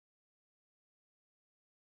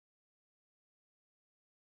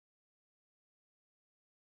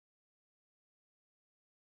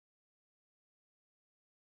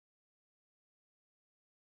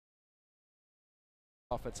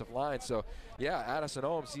offensive line. So, yeah, Addison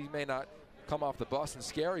Ohms, he may not come off the bus and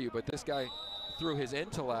scare you, but this guy, through his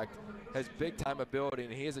intellect, has big-time ability,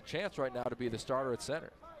 and he has a chance right now to be the starter at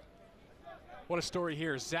center. What a story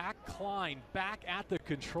here. Zach Kline back at the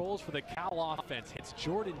controls for the Cal offense. Hits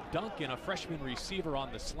Jordan Duncan, a freshman receiver,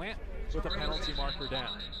 on the slant with a penalty marker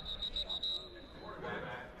down.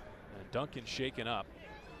 And Duncan shaken up.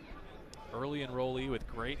 Early enrollee with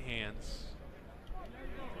great hands.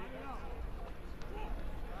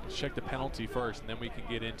 Let's check the penalty first, and then we can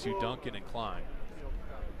get into Duncan and Kline.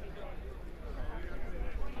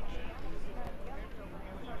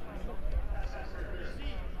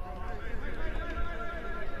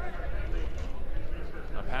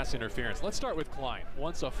 Pass interference. Let's start with Kline.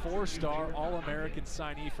 Once a four-star All-American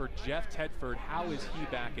signee for Jeff Tedford. How is he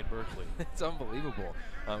back in Berkeley? It's unbelievable.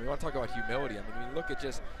 We want to talk about humility. I mean, when you look at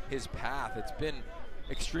just his path, it's been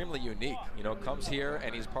extremely unique. You know, comes here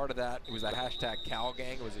and he's part of that. It was that hashtag Cal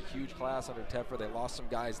gang. It was a huge class under Tedford. They lost some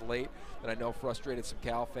guys late that I know frustrated some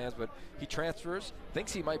Cal fans, but he transfers,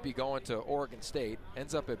 thinks he might be going to Oregon State,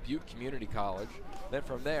 ends up at Butte Community College. Then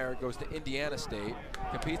from there goes to Indiana State,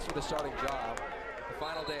 competes for the starting job. The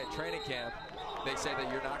final day at training camp, they say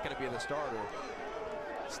that you're not going to be the starter.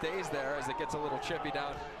 Stays there as it gets a little chippy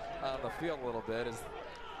down on the field a little bit.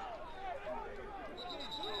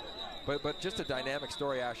 But just a dynamic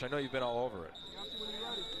story, Ash. I know you've been all over it.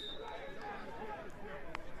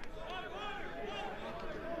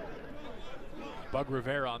 Bug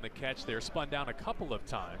Rivera on the catch there, spun down a couple of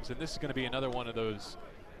times, and this is going to be another one of those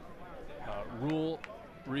rule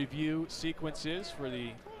review sequences for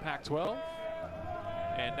the Pac-12.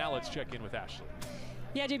 And now let's check in with Ashley.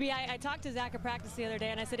 Yeah, JB, I talked to Zach at practice the other day,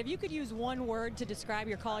 and I said, if you could use one word to describe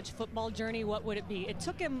your college football journey, what would it be? It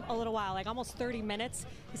took him a little while, like almost 30 minutes.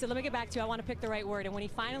 He said, let me get back to you. I want to pick the right word. And when he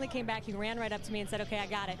finally came back, he ran right up to me and said, okay, I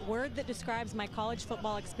got it. Word that describes my college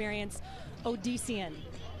football experience, Odyssean.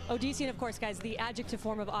 Odyssean, of course, guys, the adjective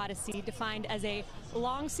form of Odyssey, defined as a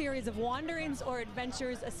long series of wanderings or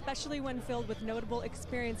adventures, especially when filled with notable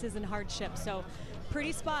experiences and hardships. So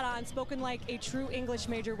pretty spot on, spoken like a true English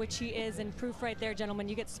major, which he is, and proof right there, gentlemen.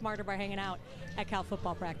 You get smarter by hanging out at Cal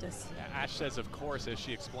football practice. Yeah, Ash says, of course, as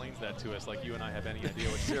she explains that to us, like you and I have any idea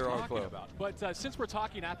what she's talking about. But since we're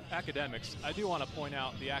talking academics, I do want to point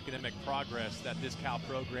out the academic progress that this Cal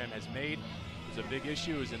program has made. It was a big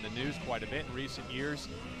issue. It was in the news quite a bit in recent years.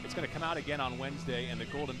 It's going to come out again on Wednesday, and the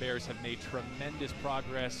Golden Bears have made tremendous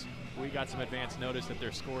progress. We got some advance notice that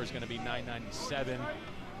their score is going to be 997.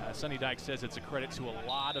 Sonny Dykes says it's a credit to a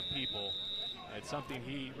lot of people. It's something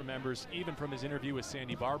he remembers even from his interview with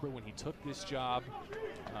Sandy Barber when he took this job,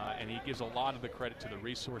 and he gives a lot of the credit to the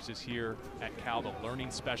resources here at Cal, the learning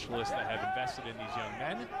specialists that have invested in these young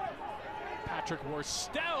men. Patrick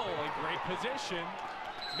Worstel in great position,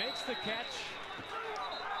 makes the catch.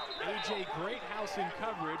 A.J. Greathouse in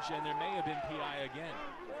coverage, and there may have been PI again.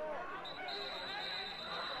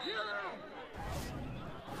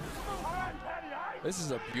 This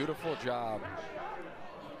is a beautiful job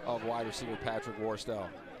of wide receiver Patrick Worstel.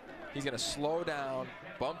 He's going to slow down,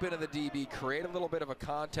 bump into the DB, create a little bit of a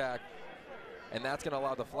contact, and that's going to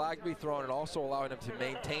allow the flag to be thrown and also allowing him to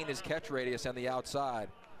maintain his catch radius on the outside.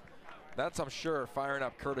 That's, I'm sure, firing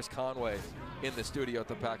up Curtis Conway in the studio at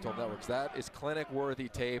the Pac-12 Networks. That is clinic-worthy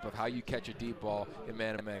tape of how you catch a deep ball in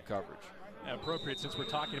man-to-man coverage. Appropriate since we're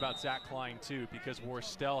talking about Zach Kline too, because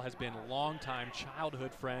Worstel has been longtime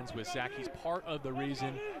childhood friends with Zach. He's part of the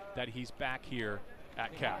reason that he's back here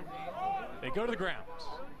at Cal. They go to the ground.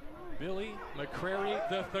 Billy McCrary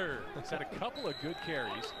III has had a couple of good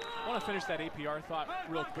carries. I want to finish that APR thought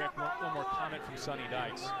real quick. One more comment from Sonny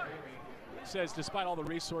Dykes. Says despite all the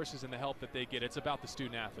resources and the help that they get, it's about the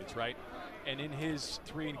student athletes, right? And in his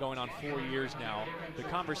 3 and going on 4 years now, the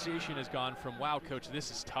conversation has gone from, wow, coach, this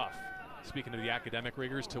is tough. Speaking of the academic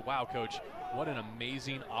rigors, to wow, coach, what an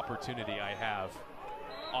amazing opportunity I have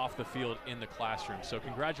off the field in the classroom. So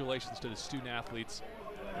congratulations to the student athletes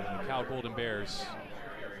and the Cal Golden Bears.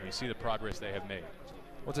 You see the progress they have made.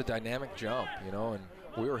 Well, it's a dynamic jump, you know, and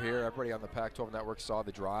we were here, everybody on the Pac-12 Network saw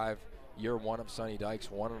the drive, year 1 of Sonny Dykes,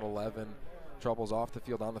 1-11, troubles off the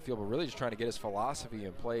field, on the field, but really just trying to get his philosophy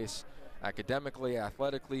in place academically,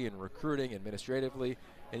 athletically, and recruiting, administratively,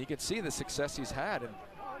 and you can see the success he's had. And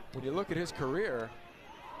when you look at his career,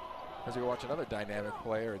 as we watch another dynamic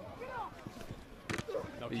player,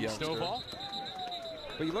 the Stovall.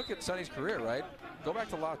 But you look at Sonny's career, right? Go back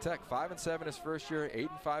to La Tech, 5-7 his first year,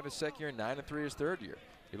 8-5 his second year, 9-3 his third year.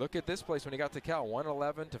 You look at this place when he got to Cal,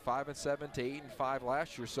 1-11 to 5-7 to 8-5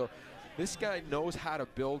 last year. So this guy knows how to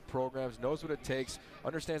build programs, knows what it takes,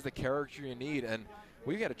 understands the character you need, and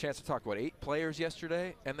we had a chance to talk about 8 players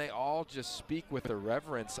yesterday, and they all just speak with a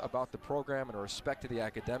reverence about the program and a respect to the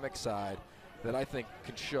academic side that I think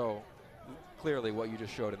can show clearly what you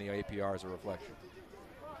just showed in the APR as a reflection.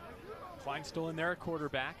 Kline still in there at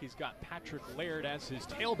quarterback. He's got Patrick Laird as his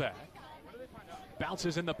tailback.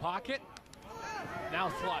 Bounces in the pocket. Now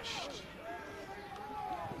flushed.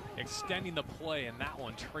 Extending the play, and that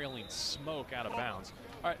one trailing smoke out of bounds.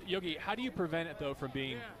 All right, Yogi, how do you prevent it, though, from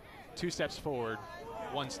being 2 steps forward,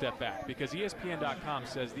 1 step back? Because ESPN.com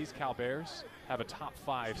says these Cal Bears have a top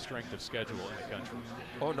 5 strength of schedule in the country.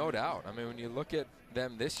 Oh, no doubt. I mean, when you look at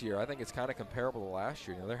them this year, I think it's kind of comparable to last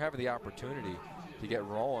year. You know, they're having the opportunity to get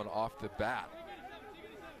rolling off the bat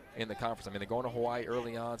in the conference. I mean, they're going to Hawaii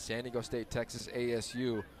early on, San Diego State, Texas,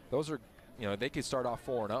 ASU. Those are, you know, they could start off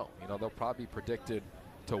 4-0. You know, they'll probably be predicted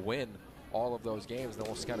to win all of those games. Then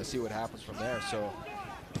we'll just kind of see what happens from there. So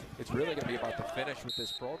it's really going to be about the finish with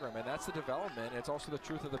this program, and that's the development. And it's also the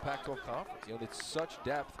truth of the Pac-12 conference. You know, it's such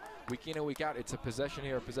depth week in and week out. It's a possession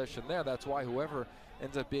here, a possession there. That's why whoever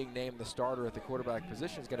ends up being named the starter at the quarterback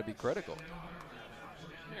position is going to be critical.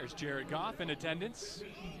 There's Jared Goff in attendance.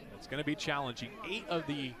 It's going to be challenging. 8 of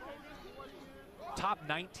the top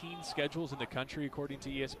 19 schedules in the country, according to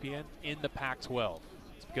ESPN, in the Pac-12.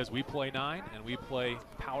 It's because we play 9 and we play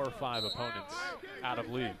Power 5 opponents out of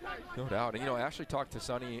league. No doubt. And, you know, I actually talked to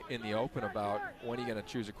Sonny in the open about when are you going to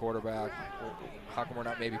choose a quarterback? How come we're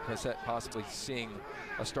not maybe possibly seeing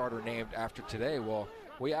a starter named after today? Well,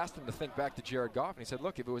 we asked him to think back to Jared Goff, and he said,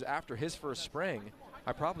 look, if it was after his first spring,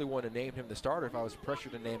 I probably wouldn't have named him the starter if I was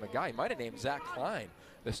pressured to name a guy. He might have named Zach Kline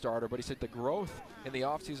the starter, but he said the growth in the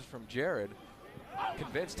offseason from Jared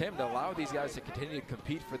convinced him to allow these guys to continue to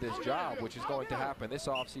compete for this job, which is going to happen this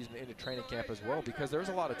offseason into training camp as well, because there's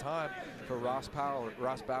a lot of time for Ross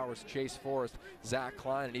Bowers, Chase Forrest, Zach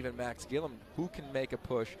Kline, and even Max Gillum, who can make a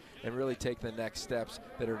push and really take the next steps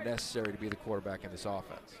that are necessary to be the quarterback in this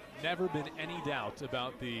offense. Never been any doubt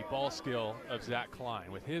about the ball skill of Zach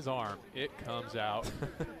Kline. With his arm, it comes out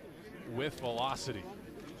with velocity.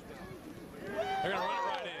 They're going to run it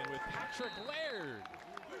right in with Patrick Laird.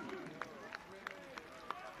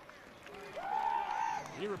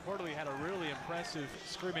 He reportedly had a really impressive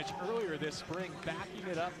scrimmage earlier this spring, backing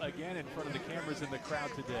it up again in front of the cameras in the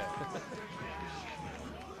crowd today.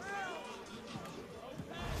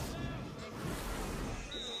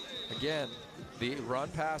 Again, the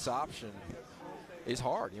run-pass option is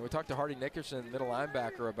hard. You know, we talked to Hardy Nickerson, middle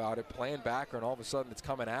linebacker, about it, playing backer, and all of a sudden it's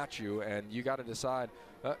coming at you, and you got to decide,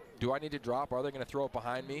 do I need to drop? Are they going to throw it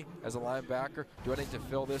behind me as a linebacker? Do I need to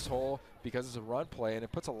fill this hole because it's a run play? And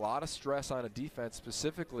it puts a lot of stress on a defense,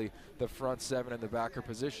 specifically the front 7 and the backer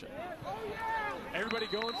position. Everybody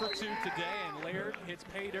going for 2 today, and Laird hits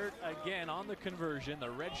pay dirt again on the conversion. The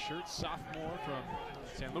redshirt sophomore from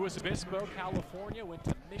San Luis Obispo, California, went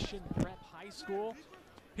to Mission Prep High School.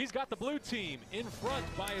 He's got the blue team in front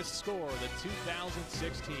by a score, the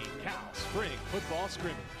 2016 Cal Spring Football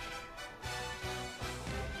Scrimmage.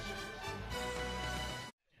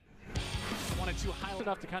 Wanted to highlight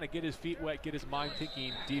enough to kind of get his feet wet, get his mind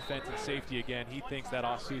thinking defense and safety again. He thinks that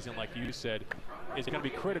offseason, like you said, is going to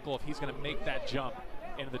be critical if he's going to make that jump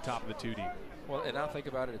into the top of the 2D. Well, and now think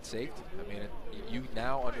about it, it's safety. I mean, you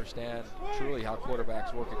now understand truly how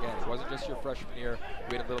quarterbacks work again. It wasn't just your freshman year.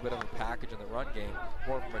 We had a little bit of a package in the run game.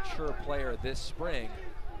 More of a mature player this spring.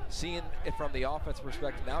 Seeing it from the offense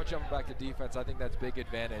perspective, now jumping back to defense, I think that's big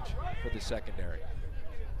advantage for the secondary.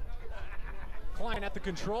 Kline at the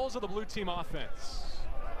controls of the blue team offense.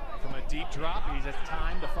 From a deep drop, he's at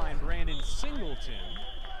time to find Brandon Singleton,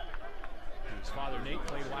 whose father Nate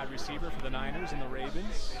played wide receiver for the Niners and the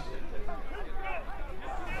Ravens.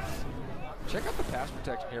 Check out the pass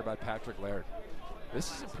protection here by Patrick Laird.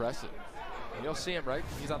 This is impressive. And you'll see him, right?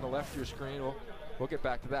 He's on the left of your screen. We'll get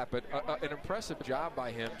back to that. But an impressive job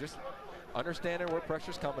by him, just understanding where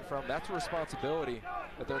pressure's coming from. That's a responsibility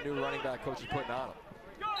that their new running back coach is putting on him.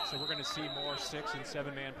 So we're going to see more 6- and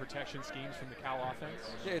 7-man protection schemes from the Cal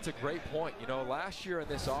offense? Yeah, it's a great point. You know, last year in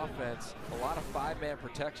this offense, a lot of 5-man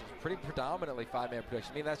protections, pretty predominantly 5-man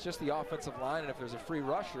protection. I mean, that's just the offensive line, and if there's a free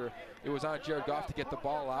rusher, it was on Jared Goff to get the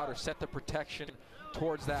ball out or set the protection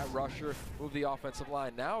towards that rusher, move the offensive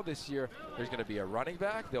line. Now this year, there's going to be a running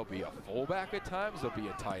back, there'll be a fullback at times, there'll be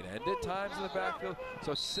a tight end at times in the backfield.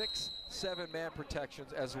 So 6, 7-man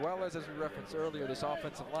protections, as well as we referenced earlier, this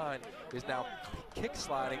offensive line is now kick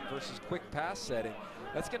sliding versus quick pass setting.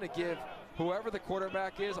 That's going to give whoever the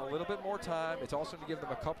quarterback is a little bit more time. It's also going to give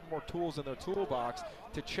them a couple more tools in their toolbox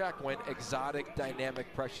to check when exotic,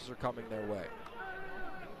 dynamic pressures are coming their way.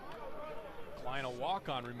 Kline, a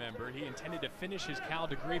walk-on, remember. He intended to finish his Cal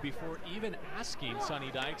degree before even asking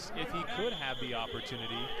Sonny Dykes if he could have the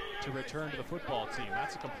opportunity to return to the football team.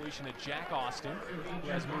 That's a completion to Jack Austin, who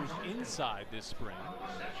has moved inside this spring.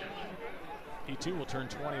 He too will turn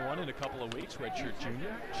 21 in a couple of weeks, redshirt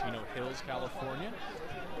junior, Chino Hills, California.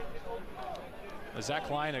 Zach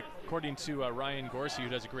Kline, according to Ryan Gorsey, who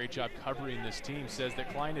does a great job covering this team, says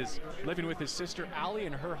that Kline is living with his sister Allie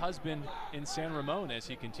and her husband in San Ramon as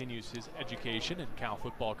he continues his education and Cal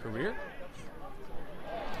football career.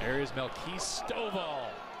 There is Melquise Stovall.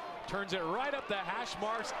 Turns it right up the hash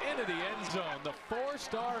marks into the end zone. The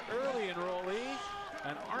four-star early enrollee,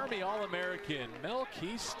 an Army All-American,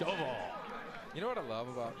 Melquise Stovall. You know what I love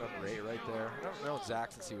about number 8 right there? I've known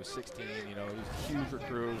Zach since he was 16. You know, he was a huge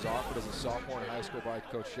recruit. He was offered as a sophomore in high school by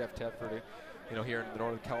Coach Jeff Tedford, you know, here in the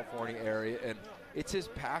Northern California area. And it's his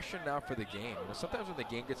passion now for the game. You know, sometimes when the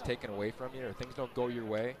game gets taken away from you or things don't go your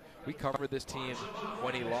way, we covered this team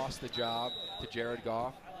when he lost the job to Jared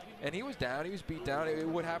Goff. And he was down, he was beat down. It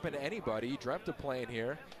would happen to anybody. He dreamt of playing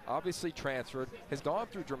here, obviously transferred, has gone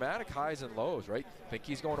through dramatic highs and lows, right? Think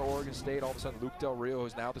he's going to Oregon State. All of a sudden, Luke Del Rio,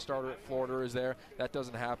 who's now the starter at Florida, is there. That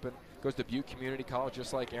doesn't happen. Goes to Butte Community College,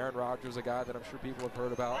 just like Aaron Rodgers, a guy that I'm sure people have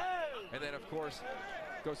heard about. And then, of course,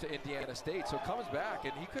 goes to Indiana State. So comes back,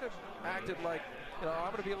 and he could have acted like, you know,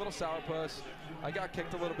 I'm going to be a little sourpuss. I got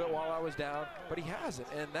kicked a little bit while I was down, but he hasn't.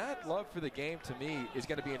 And that love for the game, to me, is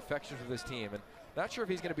going to be infectious with this team. And not sure if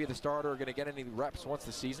he's going to be the starter or going to get any reps once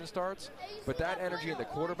the season starts, but that energy in the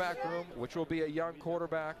quarterback room, which will be a young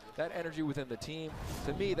quarterback, that energy within the team,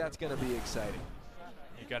 to me, that's going to be exciting.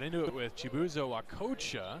 He got into it with Chibuzo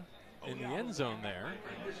Akocha in the end zone there.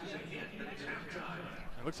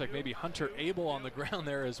 It looks like maybe Hunter Abel on the ground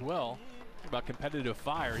there as well. About competitive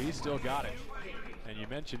fire, he's still got it. And you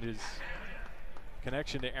mentioned his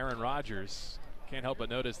connection to Aaron Rodgers. Can't help but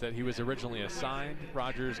notice that he was originally assigned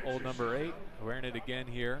Rodgers' old number 8, wearing it again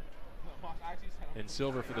here in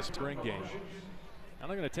silver for the spring game. Now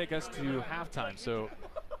they're going to take us to halftime. So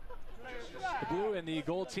the blue and the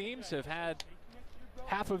gold teams have had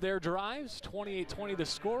half of their drives, 28-20 the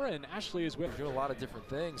score, and Ashley is with. Doing a lot of different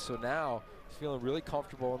things, so now he's feeling really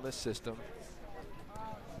comfortable in this system,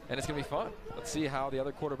 and it's going to be fun. Let's see how the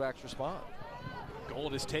other quarterbacks respond.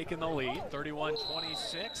 Gold has taken the lead,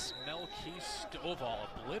 31-26. Melquise Stovall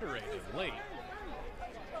obliterated late.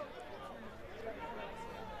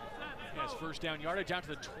 He has first down yardage out to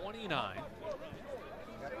the 29.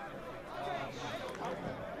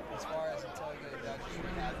 As far as interrogating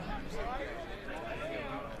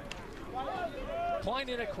Kline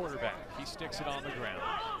in at quarterback. He sticks it on the ground.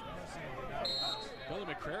 Billy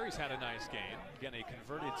McCrary's had a nice game. Again, a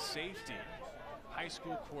converted safety, high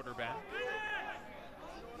school quarterback.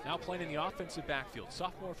 Now playing in the offensive backfield,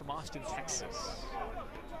 sophomore from Austin, Texas.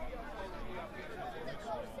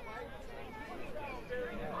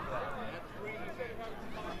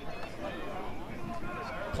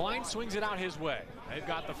 Kline swings it out his way. They've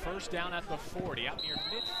got the first down at the 40, out near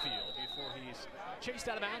midfield before he's chased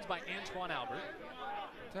out of bounds by Antoine Albert.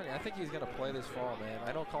 I think he's going to play this fall, man.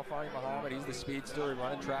 I know Khalfani Muhammad, he's the speedster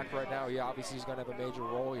running track right now. He obviously is going to have a major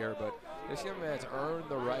role here, but this young man's earned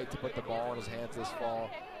the right to put the ball in his hands this fall.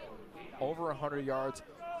 Over 100 yards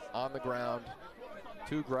on the ground,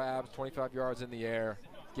 2 grabs, 25 yards in the air.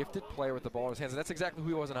 Gifted player with the ball in his hands, and that's exactly who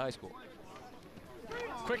he was in high school.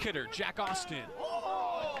 Quick hitter, Jack Austin.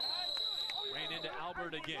 Ran into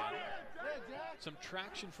Albert again. Some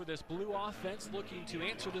traction for this blue offense, looking to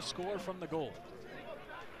answer the score from the goal.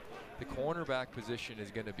 The cornerback position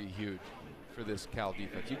is going to be huge for this Cal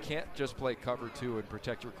defense. You can't just play cover 2 and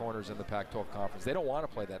protect your corners in the Pac-12 conference. They don't want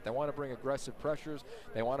to play that. They want to bring aggressive pressures.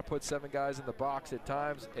 They want to put 7 guys in the box at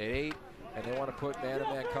times, at 8, and they want to put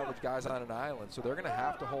man-to-man coverage guys on an island. So they're going to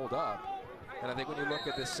have to hold up. And I think when you look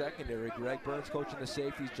at this secondary, Greg Burns coaching the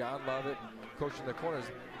safeties, John Lovett coaching the corners,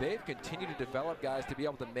 they've continued to develop guys to be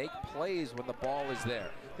able to make plays when the ball is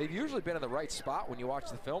there. They've usually been in the right spot when you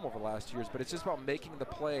watch the film over the last years, but it's just about making the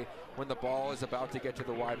play when the ball is about to get to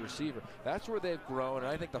the wide receiver. That's where they've grown, and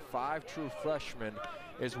I think the 5 true freshmen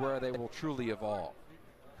is where they will truly evolve.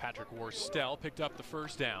 Patrick Worstell picked up the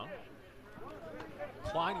first down.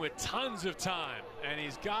 Kline with tons of time, and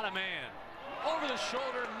he's got a man. Over the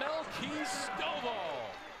shoulder, Melquise Stovall.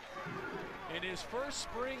 In his first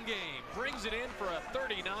spring game, brings it in for a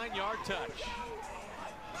 39-yard touch.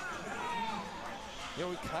 You know,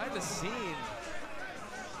 we've kind of seen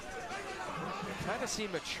kind of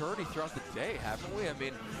seen maturity throughout the day, haven't we? I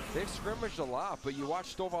mean, they've scrimmaged a lot, but you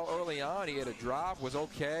watched Stovall early on. He had a drop, was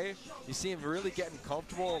okay. You see him really getting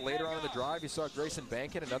comfortable later on in the drive. You saw Grayson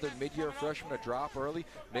Bankin, another mid-year freshman, a drop early,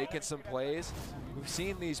 making some plays. We've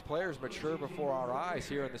seen these players mature before our eyes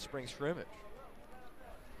here in the spring scrimmage.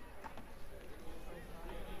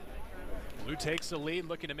 Blue takes the lead,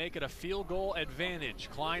 looking to make it a field goal advantage.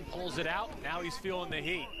 Kline pulls it out. Now he's feeling the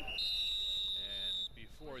heat. And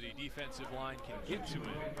before the defensive line can get to him,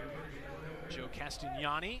 Joe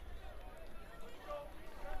Castagnani.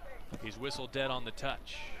 He's whistled dead on the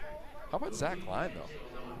touch. How about Zach Kline,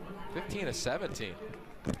 though? 15 of 17,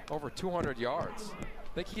 over 200 yards.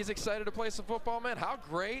 Think he's excited to play some football, man? How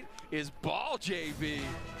great is ball, JB?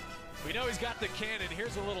 We know he's got the cannon.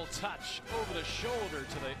 Here's a little touch over the shoulder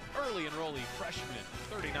to the early enrollee freshman.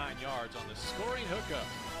 39 yards on the scoring hookup.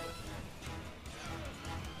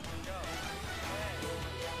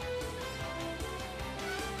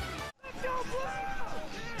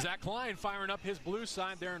 Zach Kline firing up his blue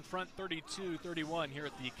side there in front, 32-31 here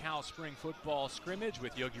at the Cal Spring Football Scrimmage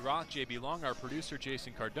with Yogi Roth, JB Long, our producer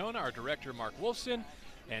Jason Cardona, our director Mark Wolfson,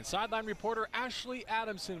 and sideline reporter Ashley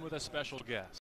Adamson with a special guest.